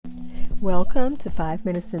Welcome to 5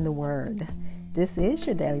 Minutes in the Word. This is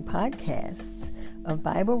your daily podcast of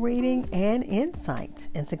Bible reading and insight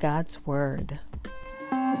into God's Word.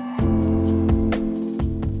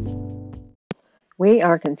 We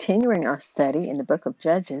are continuing our study in the book of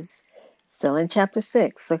Judges, still in chapter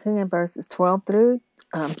 6, looking at verses 17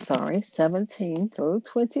 through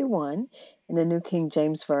 21 in the New King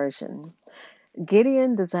James Version.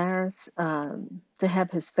 Gideon desires to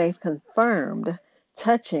have his faith confirmed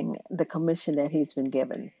touching the commission that he's been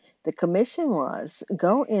given. The commission was,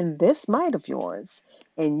 "Go in this might of yours,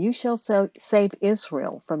 and you shall save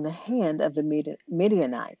Israel from the hand of the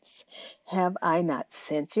Midianites. Have I not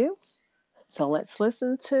sent you?" So let's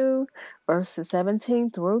listen to verses 17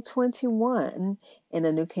 through 21 in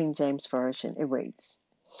the New King James Version. It reads,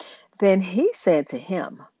 "Then he said to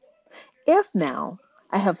him, If now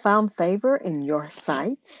I have found favor in your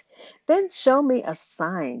sight, then show me a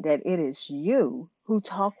sign that it is you who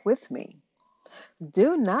talk with me.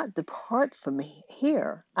 Do not depart from me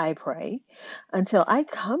here, I pray, until I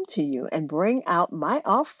come to you and bring out my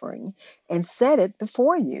offering and set it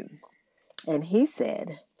before you." And he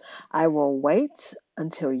said, "I will wait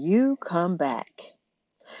until you come back."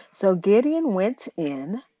 So Gideon went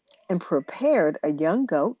in and prepared a young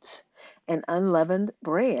goat and unleavened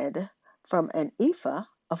bread from an ephah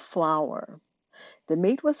of flour. The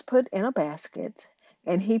meat was put in a basket,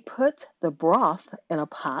 and he put the broth in a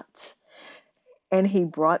pot, and he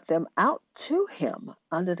brought them out to him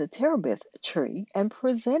under the terebinth tree and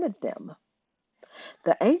presented them.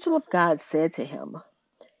 The angel of God said to him,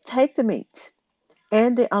 "Take the meat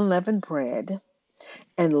and the unleavened bread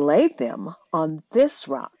and lay them on this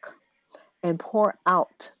rock and pour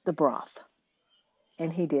out the broth."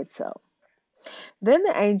 And he did so. Then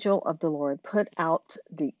the angel of the Lord put out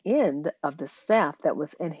the end of the staff that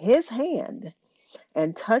was in his hand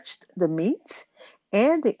and touched the meat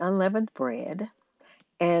and the unleavened bread,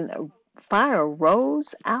 and fire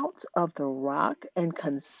rose out of the rock and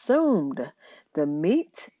consumed the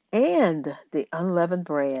meat and the unleavened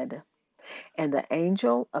bread. And the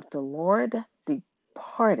angel of the Lord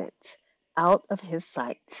departed out of his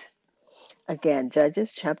sight. Again,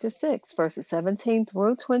 Judges chapter 6, verses 17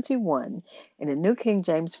 through 21 in the New King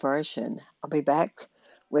James Version. I'll be back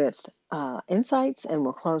with insights and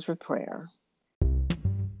we'll close with prayer.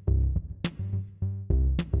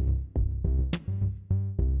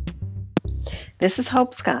 This is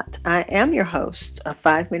Hope Scott. I am your host of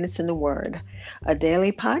 5 Minutes in the Word, a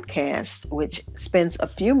daily podcast which spends a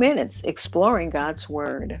few minutes exploring God's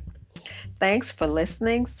Word. Thanks for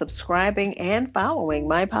listening, subscribing, and following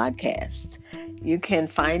my podcast. You can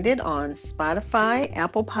find it on Spotify,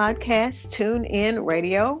 Apple Podcasts, TuneIn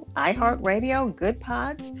Radio, iHeartRadio, Good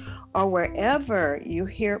Pods, or wherever you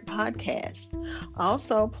hear podcasts.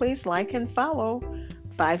 Also, please like and follow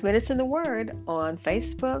 5 Minutes in the Word on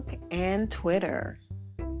Facebook and Twitter.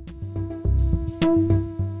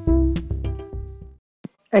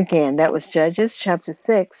 Again, that was Judges chapter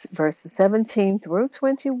 6, verses 17 through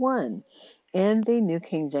 21 in the New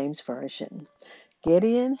King James Version.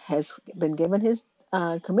 Gideon has been given his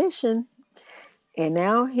commission, and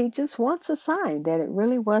now he just wants a sign that it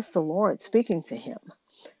really was the Lord speaking to him.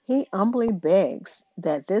 He humbly begs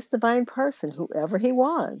that this divine person, whoever he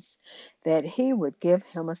was, that he would give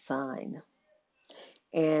him a sign.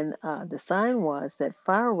 And the sign was that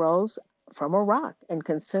fire rose from a rock and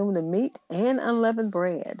consumed the meat and unleavened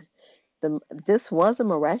bread. This was a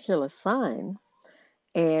miraculous sign,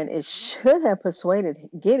 and it should have persuaded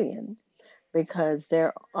Gideon, because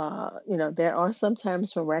there are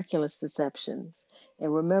sometimes miraculous deceptions.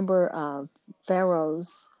 And remember,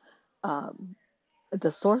 Pharaoh's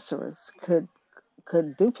the sorcerers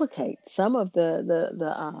could duplicate some of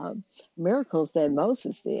the miracles that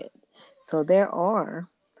Moses did. So there are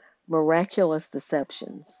miraculous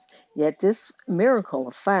deceptions. Yet this miracle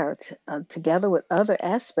of fire, together with other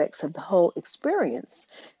aspects of the whole experience,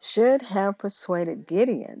 should have persuaded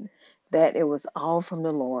Gideon that it was all from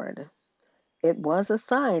the Lord. It was a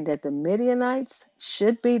sign that the Midianites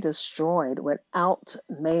should be destroyed without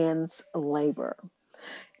man's labor.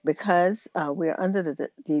 Because we are under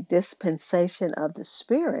the dispensation of the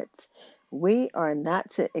Spirit, we are not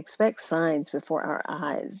to expect signs before our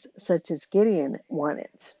eyes, such as Gideon wanted.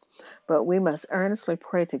 But we must earnestly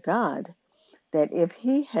pray to God that if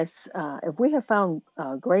we have found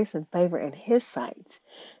grace and favor in His sight,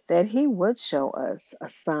 that He would show us a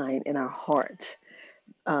sign in our heart,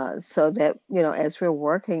 so that, as we're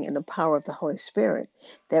working in the power of the Holy Spirit,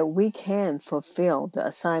 that we can fulfill the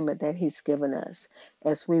assignment that He's given us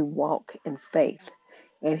as we walk in faith,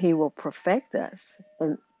 and He will perfect us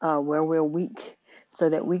where we're weak, so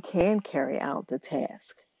that we can carry out the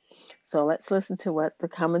task. So let's listen to what the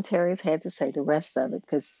commentaries had to say, the rest of it,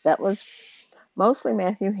 because that was mostly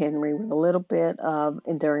Matthew Henry with a little bit of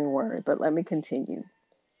Enduring Word. But let me continue.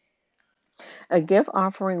 A gift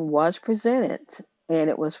offering was presented, and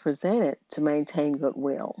it was presented to maintain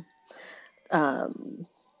goodwill. Um,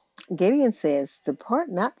 Gideon says, "Depart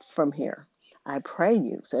not from here, I pray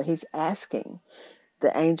you." So he's asking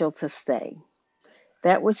the angel to stay.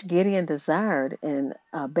 That which Gideon desired in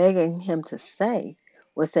begging him to stay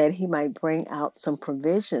was that he might bring out some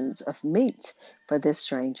provisions of meat for this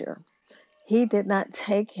stranger. He did not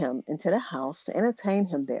take him into the house to entertain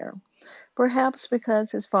him there, perhaps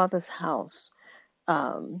because his father's house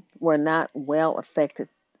were not well affected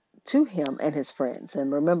to him and his friends.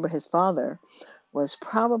 And remember, his father was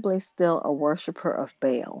probably still a worshiper of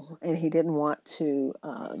Baal, and he didn't want to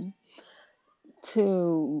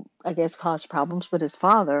I guess cause problems with his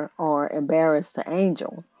father or embarrass the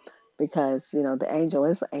angel, because the angel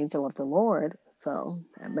is the angel of the Lord. So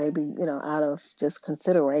maybe out of just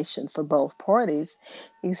consideration for both parties,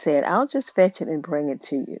 he said, "I'll just fetch it and bring it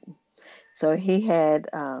to you." So he had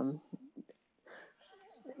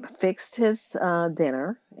fixed his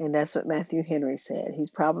dinner, and that's what Matthew Henry said. He's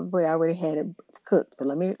probably already had it cooked. But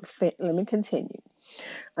let me continue.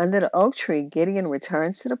 Under the oak tree, Gideon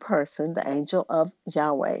returns to the person, the angel of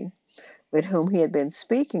Yahweh, with whom he had been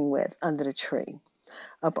speaking with under the tree.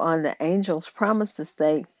 Upon the angel's promise to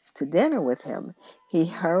stay to dinner with him, he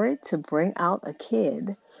hurried to bring out a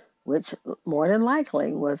kid, which more than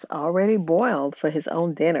likely was already boiled for his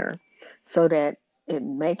own dinner, so that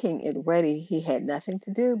in making it ready, he had nothing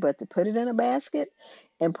to do but to put it in a basket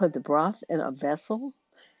and put the broth in a vessel,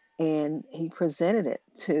 and he presented it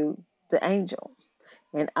to the angel.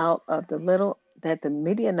 And out of the little that the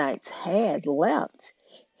Midianites had left,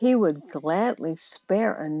 he would gladly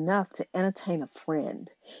spare enough to entertain a friend,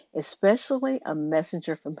 especially a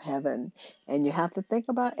messenger from heaven. And you have to think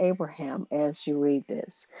about Abraham as you read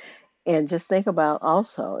this. And just think about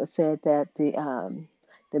also, it said that the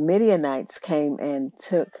Midianites came and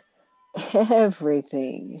took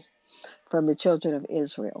everything from the children of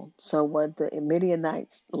Israel. So what the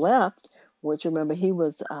Midianites left, which remember he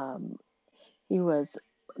was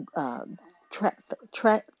track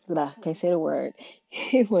I can't say the word.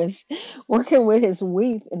 He was working with his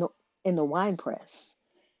wheat in the wine press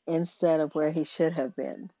instead of where he should have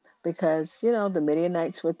been, because the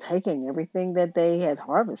Midianites were taking everything that they had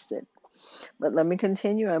harvested. But let me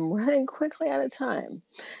continue. I'm running quickly out of time.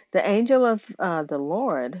 The angel of the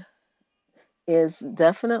Lord is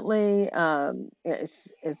definitely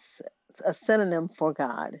it's a synonym for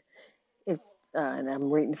God. It, and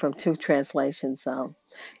I'm reading from two translations. So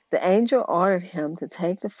the angel ordered him to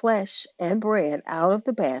take the flesh and bread out of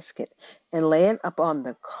the basket and lay it upon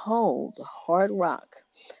the cold, hard rock,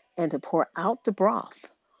 and to pour out the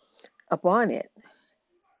broth upon it.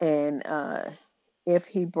 And if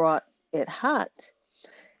he brought it hot,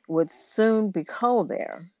 would soon be cold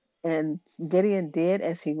there. And Gideon did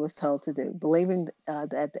as he was told to do, believing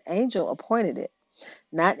that the angel appointed it,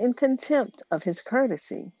 not in contempt of his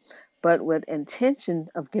courtesy, but with intention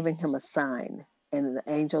of giving him a sign. And the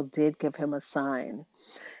angel did give him a sign.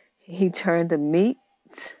 He turned the meat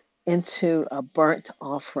into a burnt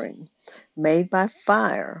offering, made by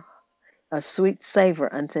fire, a sweet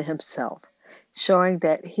savor unto himself, showing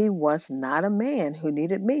that he was not a man who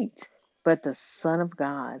needed meat, but the Son of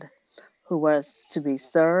God, who was to be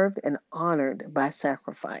served and honored by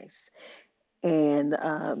sacrifice. And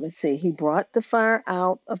let's see, he brought the fire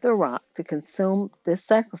out of the rock to consume this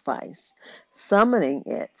sacrifice, summoning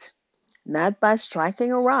it not by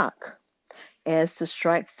striking a rock, as to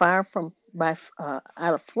strike fire out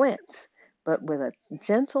of flint, but with a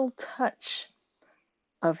gentle touch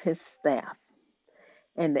of his staff.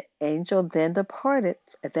 And the angel then departed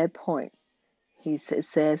at that point.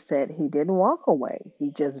 Says that he didn't walk away, he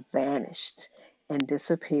just vanished and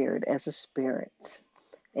disappeared as a spirit.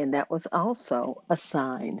 And that was also a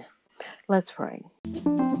sign. Let's pray.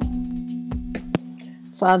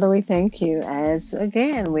 Father, we thank you as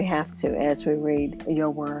we read your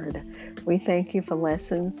word. We thank you for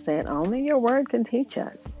lessons that only your word can teach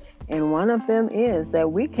us. And one of them is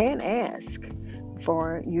that we can ask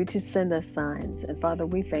for you to send us signs. And Father,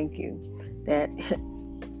 we thank you that,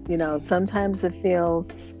 sometimes it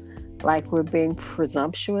feels like we're being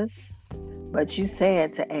presumptuous, but you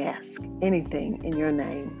said to ask anything in your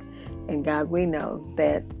name. And God, we know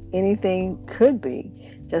that anything could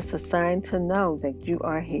be just a sign to know that you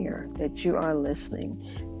are here, that you are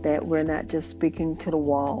listening, that we're not just speaking to the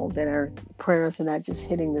wall, that our prayers are not just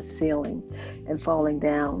hitting the ceiling and falling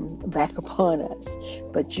down back upon us,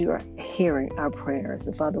 but you are hearing our prayers.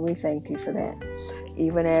 And Father, we thank you for that.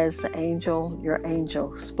 even as your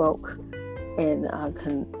angel spoke and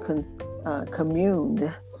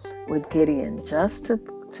communed with Gideon just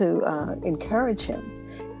to encourage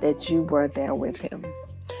him that you were there with him.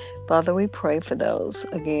 Father, we pray for those,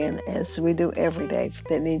 again, as we do every day,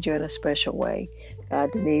 that need you in a special way.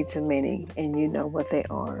 God, the needs of many, and you know what they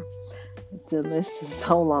are. The list is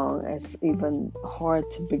so long, it's even hard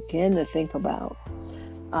to begin to think about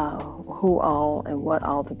who all and what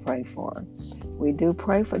all to pray for. We do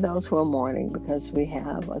pray for those who are mourning because we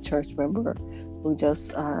have a church member who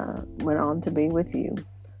just went on to be with you.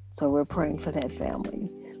 So we're praying for that family.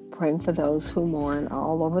 Praying for those who mourn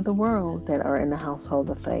all over the world that are in the household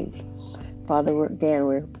of faith. Father,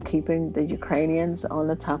 we're keeping the Ukrainians on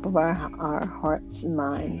the top of our hearts and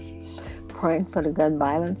minds. Praying for the gun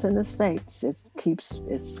violence in the States. It's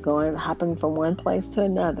hopping from one place to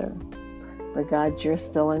another. But God, you're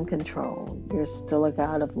still in control. You're still a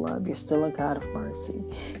God of love. You're still a God of mercy.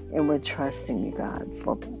 And we're trusting you, God,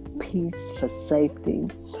 for peace, for safety,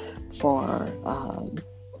 for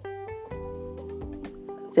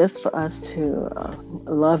just for us to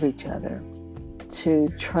love each other, to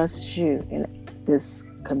trust you in this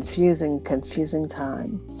confusing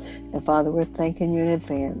time. And Father, we're thanking you in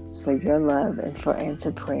advance for your love and for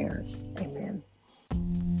answered prayers. Amen.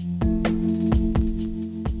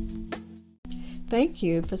 Thank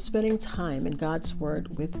you for spending time in God's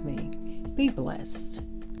Word with me. Be blessed.